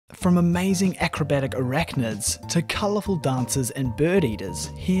From amazing acrobatic arachnids to colourful dancers and bird eaters,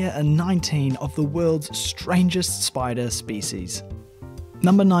 here are 19 of the world's strangest spider species.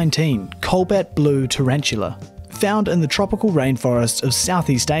 Number 19. Cobalt blue tarantula. Found in the tropical rainforests of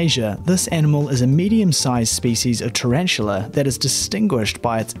Southeast Asia, this animal is a medium-sized species of tarantula that is distinguished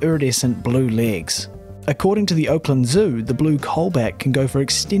by its iridescent blue legs. According to the Oakland Zoo, the blue cobalt can go for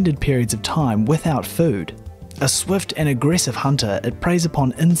extended periods of time without food. A swift and aggressive hunter, it preys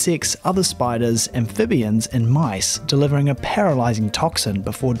upon insects, other spiders, amphibians, and mice, delivering a paralysing toxin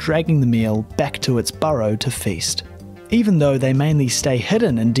before dragging the meal back to its burrow to feast. Even though they mainly stay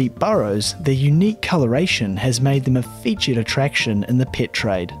hidden in deep burrows, their unique coloration has made them a featured attraction in the pet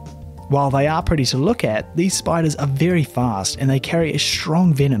trade. While they are pretty to look at, these spiders are very fast and they carry a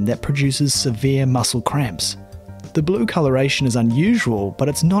strong venom that produces severe muscle cramps. The blue coloration is unusual, but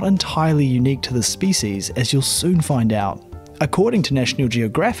it's not entirely unique to the species, as you'll soon find out. According to National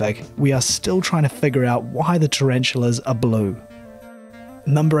Geographic, we are still trying to figure out why the tarantulas are blue.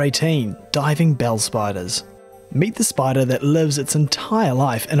 Number 18. Diving bell spiders. Meet the spider that lives its entire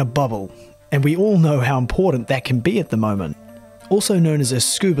life in a bubble, and we all know how important that can be at the moment. Also known as a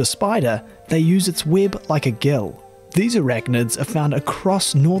scuba spider, they use its web like a gill. These arachnids are found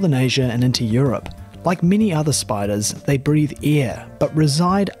across northern Asia and into Europe. Like many other spiders, they breathe air, but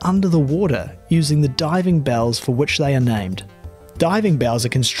reside under the water, using the diving bells for which they are named. Diving bells are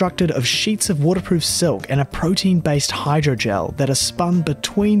constructed of sheets of waterproof silk and a protein-based hydrogel that are spun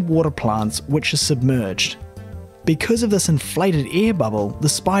between water plants which are submerged. Because of this inflated air bubble, the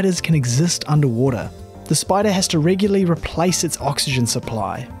spiders can exist underwater. The spider has to regularly replace its oxygen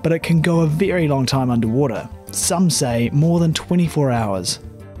supply, but it can go a very long time underwater. Some say more than 24 hours.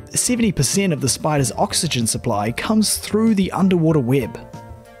 70% of the spider's oxygen supply comes through the underwater web.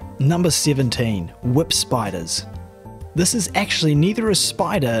 Number 17. Whip spiders. This is actually neither a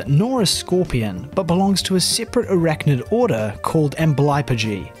spider nor a scorpion, but belongs to a separate arachnid order called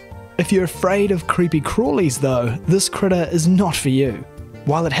Amblypygi. If you're afraid of creepy crawlies though, this critter is not for you.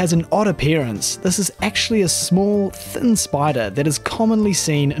 While it has an odd appearance, this is actually a small, thin spider that is commonly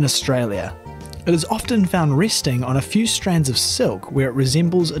seen in Australia. It is often found resting on a few strands of silk where it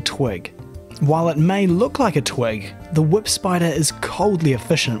resembles a twig. While it may look like a twig, the whip spider is coldly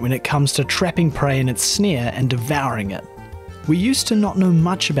efficient when it comes to trapping prey in its snare and devouring it. We used to not know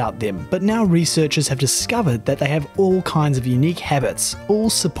much about them, but now researchers have discovered that they have all kinds of unique habits, all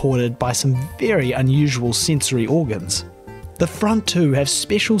supported by some very unusual sensory organs. The front two have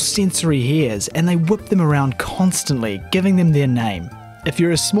special sensory hairs and they whip them around constantly, giving them their name. If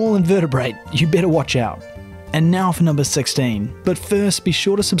you're a small invertebrate, you better watch out. And now for number 16, but first be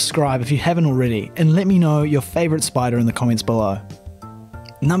sure to subscribe if you haven't already and let me know your favourite spider in the comments below.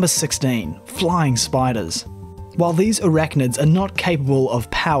 Number 16. Flying spiders. While these arachnids are not capable of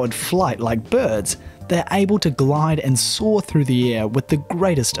powered flight like birds, they're able to glide and soar through the air with the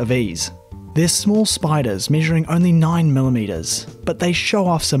greatest of ease. They're small spiders measuring only 9mm, but they show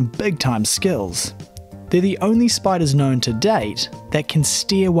off some big time skills. They're the only spiders known to date that can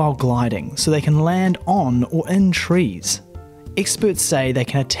steer while gliding, so they can land on or in trees. Experts say they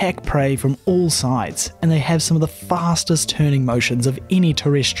can attack prey from all sides, and they have some of the fastest turning motions of any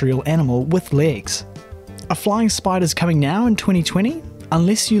terrestrial animal with legs. Are flying spiders coming now in 2020?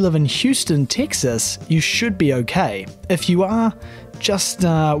 Unless you live in Houston, Texas, you should be okay. If you are, just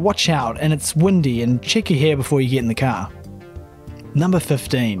watch out and it's windy and check your hair before you get in the car. Number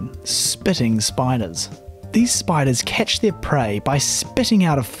 15. Spitting spiders. These spiders catch their prey by spitting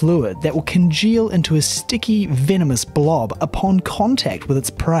out a fluid that will congeal into a sticky, venomous blob upon contact with its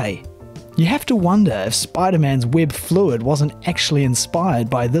prey. You have to wonder if Spider-Man's web fluid wasn't actually inspired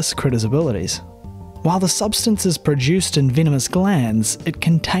by this critter's abilities. While the substance is produced in venomous glands, it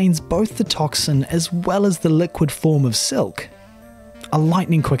contains both the toxin as well as the liquid form of silk. A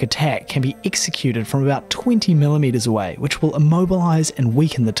lightning-quick attack can be executed from about 20mm away, which will immobilize and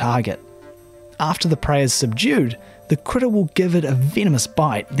weaken the target. After the prey is subdued, the critter will give it a venomous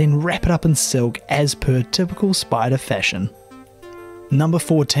bite, then wrap it up in silk as per typical spider fashion. Number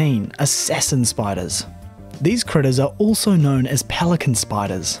 14. Assassin spiders. These critters are also known as pelican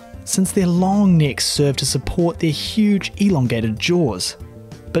spiders, since their long necks serve to support their huge elongated jaws.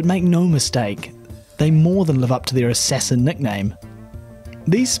 But make no mistake, they more than live up to their assassin nickname.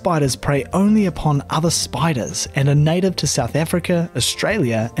 These spiders prey only upon other spiders and are native to South Africa,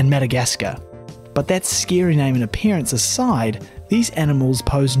 Australia and Madagascar. But that scary name and appearance aside, these animals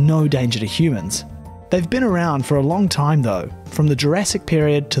pose no danger to humans. They've been around for a long time though, from the Jurassic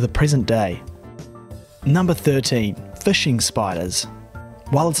period to the present day. Number 13. Fishing spiders.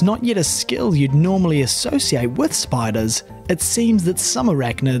 While it's not yet a skill you'd normally associate with spiders, It seems that some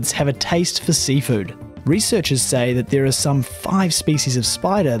arachnids have a taste for seafood. Researchers say that there are some 5 species of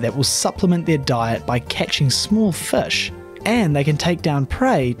spider that will supplement their diet by catching small fish, and they can take down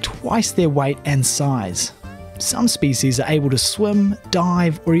prey twice their weight and size. Some species are able to swim,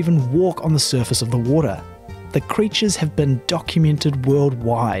 dive, or even walk on the surface of the water. The creatures have been documented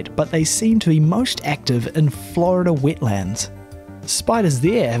worldwide, but they seem to be most active in Florida wetlands. Spiders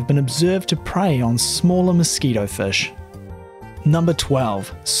there have been observed to prey on smaller mosquito fish. Number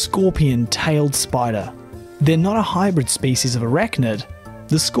 12. Scorpion-tailed spider. They're not a hybrid species of arachnid.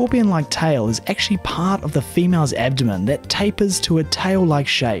 The scorpion-like tail is actually part of the female's abdomen that tapers to a tail-like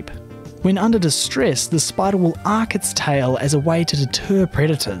shape. When under distress, the spider will arc its tail as a way to deter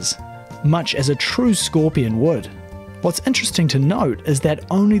predators, much as a true scorpion would. What's interesting to note is that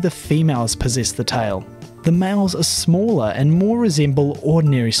only the females possess the tail. The males are smaller and more resemble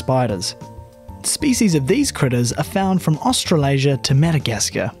ordinary spiders. Species of these critters are found from Australasia to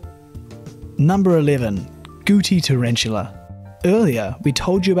Madagascar. Number 11. Gouty tarantula. Earlier, we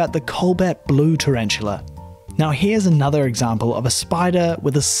told you about the Cobalt blue tarantula. Now here's another example of a spider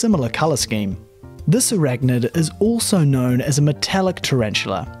with a similar colour scheme. This arachnid is also known as a metallic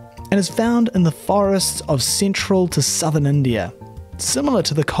tarantula and is found in the forests of central to southern India. Similar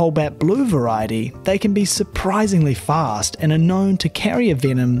to the Cobalt blue variety, they can be surprisingly fast and are known to carry a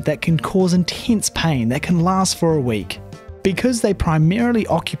venom that can cause intense pain that can last for a week. Because they primarily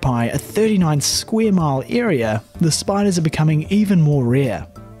occupy a 39 square mile area, the spiders are becoming even more rare.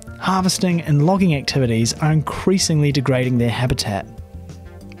 Harvesting and logging activities are increasingly degrading their habitat.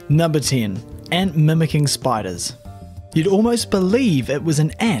 Number 10. Ant mimicking spiders. You'd almost believe it was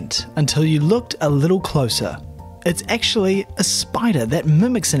an ant until you looked a little closer. It's actually a spider that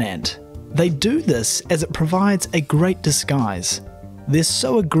mimics an ant. They do this as it provides a great disguise. They're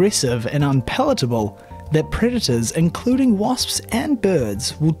so aggressive and unpalatable that predators, including wasps and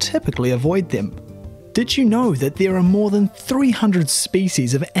birds, will typically avoid them. Did you know that there are more than 300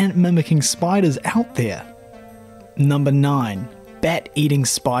 species of ant-mimicking spiders out there? Number 9. Bat-eating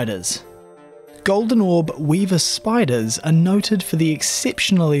spiders. Golden orb weaver spiders are noted for the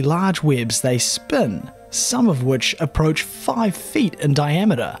exceptionally large webs they spin, some of which approach 5 feet in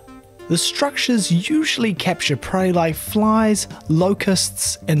diameter. The structures usually capture prey like flies,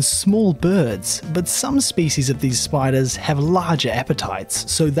 locusts, and small birds, but some species of these spiders have larger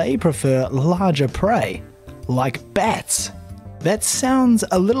appetites, so they prefer larger prey, like bats. That sounds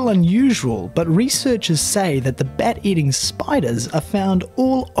a little unusual, but researchers say that the bat-eating spiders are found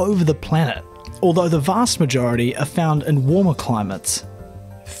all over the planet, although the vast majority are found in warmer climates.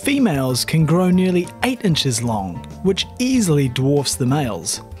 Females can grow nearly 8 inches long, which easily dwarfs the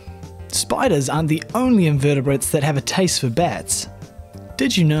males. Spiders aren't the only invertebrates that have a taste for bats.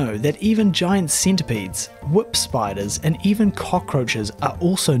 Did you know that even giant centipedes, whip spiders, and even cockroaches are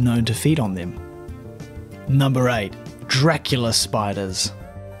also known to feed on them? Number 8. Dracula spiders.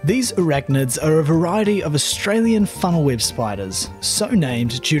 These arachnids are a variety of Australian funnel web spiders, so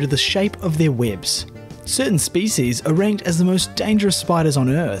named due to the shape of their webs. Certain species are ranked as the most dangerous spiders on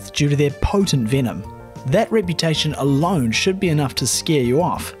Earth due to their potent venom. That reputation alone should be enough to scare you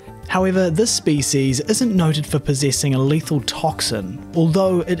off. However, this species isn't noted for possessing a lethal toxin,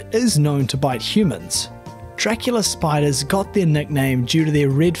 although it is known to bite humans. Dracula spiders got their nickname due to their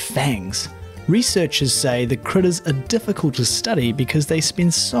red fangs. Researchers say the critters are difficult to study because they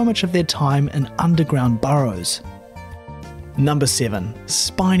spend so much of their time in underground burrows. Number 7.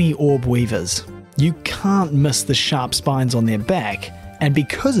 Spiny orb weavers. You can't miss the sharp spines on their back, and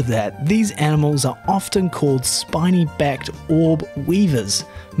because of that, these animals are often called spiny-backed orb weavers.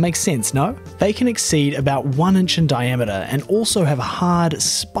 Makes sense, no? They can exceed about 1 inch in diameter and also have a hard,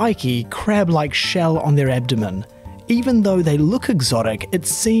 spiky, crab-like shell on their abdomen. Even though they look exotic, it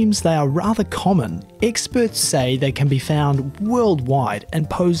seems they are rather common. Experts say they can be found worldwide and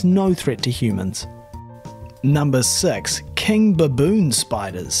pose no threat to humans. Number 6. King baboon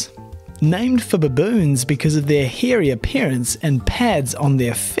spiders. Named for baboons because of their hairy appearance and pads on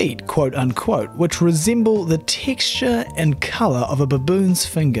their feet, quote unquote, which resemble the texture and colour of a baboon's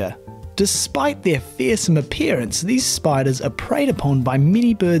finger. Despite their fearsome appearance, these spiders are preyed upon by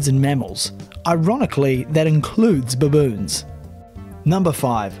many birds and mammals. Ironically, that includes baboons. Number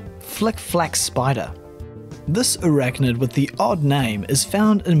 5. Flick-flack spider. This arachnid with the odd name is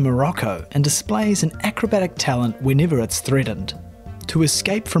found in Morocco and displays an acrobatic talent whenever it's threatened. To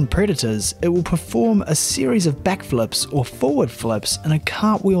escape from predators, it will perform a series of backflips or forward flips in a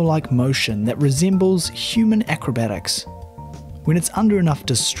cartwheel-like motion that resembles human acrobatics. When it's under enough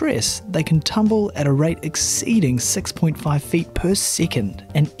distress, they can tumble at a rate exceeding 6.5 feet per second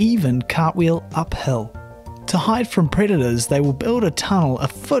and even cartwheel uphill. To hide from predators, they will build a tunnel a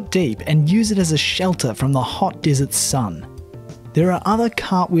foot deep and use it as a shelter from the hot desert sun. There are other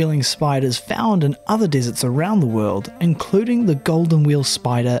cartwheeling spiders found in other deserts around the world, including the golden wheel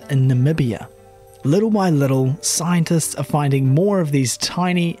spider in Namibia. Little by little, scientists are finding more of these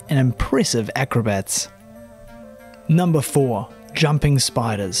tiny and impressive acrobats. Number 4. Jumping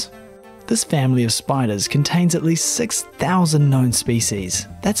spiders. This family of spiders contains at least 6,000 known species.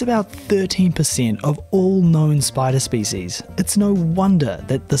 That's about 13% of all known spider species. It's no wonder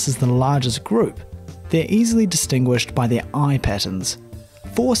that this is the largest group. They're easily distinguished by their eye patterns.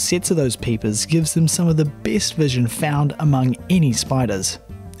 4 sets of those peepers gives them some of the best vision found among any spiders.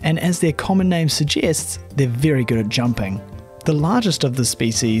 And as their common name suggests, they're very good at jumping. The largest of the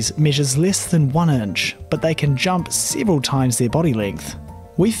species measures less than 1 inch, but they can jump several times their body length.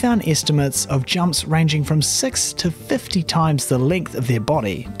 We found estimates of jumps ranging from 6 to 50 times the length of their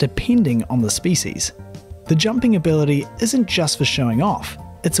body, depending on the species. The jumping ability isn't just for showing off,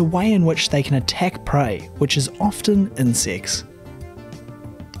 it's a way in which they can attack prey, which is often insects.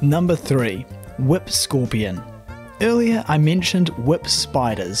 Number 3. Whip scorpion. Earlier I mentioned whip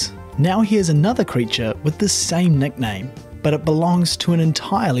spiders. Now here's another creature with the same nickname, but it belongs to an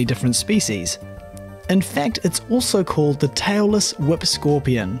entirely different species. In fact, it's also called the tailless whip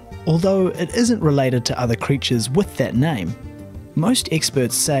scorpion, although it isn't related to other creatures with that name. Most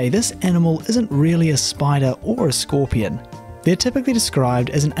experts say this animal isn't really a spider or a scorpion. They're typically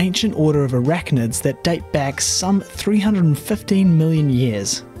described as an ancient order of arachnids that date back some 315 million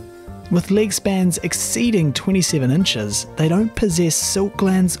years. With leg spans exceeding 27 inches, they don't possess silk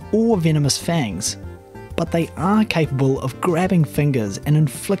glands or venomous fangs, but they are capable of grabbing fingers and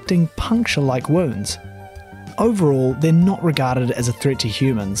inflicting puncture-like wounds. Overall, they're not regarded as a threat to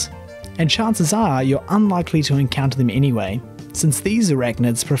humans, and chances are you're unlikely to encounter them anyway, since these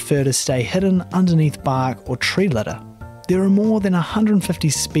arachnids prefer to stay hidden underneath bark or tree litter. There are more than 150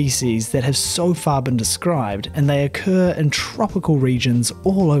 species that have so far been described, and they occur in tropical regions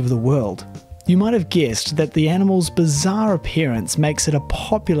all over the world. You might have guessed that the animal's bizarre appearance makes it a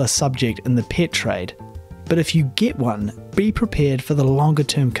popular subject in the pet trade. But if you get one, be prepared for the longer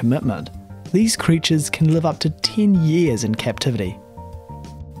term commitment. These creatures can live up to 10 years in captivity.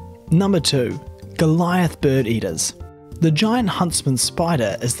 Number 2. Goliath bird eaters. The giant huntsman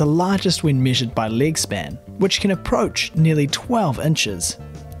spider is the largest when measured by leg span, which can approach nearly 12 inches.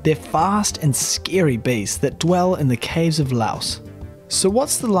 They're fast and scary beasts that dwell in the caves of Laos. So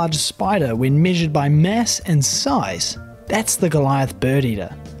what's the largest spider when measured by mass and size? That's the Goliath bird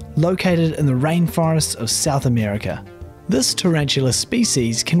eater, located in the rainforests of South America. This tarantula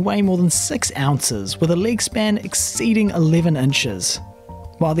species can weigh more than 6 ounces with a leg span exceeding 11 inches.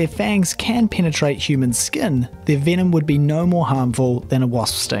 While their fangs can penetrate human skin, their venom would be no more harmful than a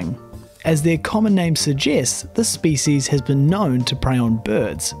wasp sting. As their common name suggests, this species has been known to prey on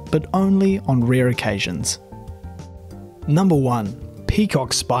birds, but only on rare occasions. Number 1.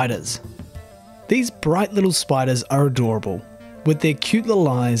 Peacock spiders. These bright little spiders are adorable. With their cute little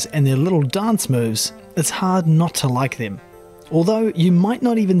eyes and their little dance moves, it's hard not to like them. Although you might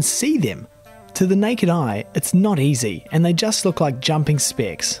not even see them. To the naked eye, it's not easy, and they just look like jumping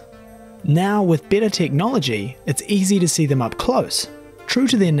specks. Now, with better technology, it's easy to see them up close. True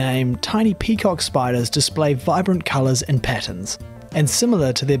to their name, tiny peacock spiders display vibrant colours and patterns. And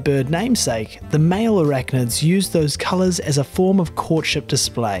similar to their bird namesake, the male arachnids use those colours as a form of courtship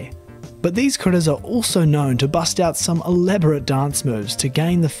display. But these critters are also known to bust out some elaborate dance moves to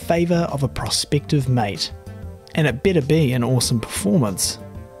gain the favour of a prospective mate. And it better be an awesome performance.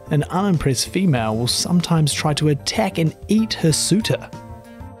 An unimpressed female will sometimes try to attack and eat her suitor.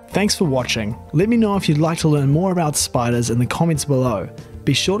 Thanks for watching. Let me know if you'd like to learn more about spiders in the comments below.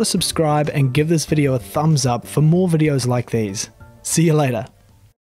 Be sure to subscribe and give this video a thumbs up for more videos like these. See you later.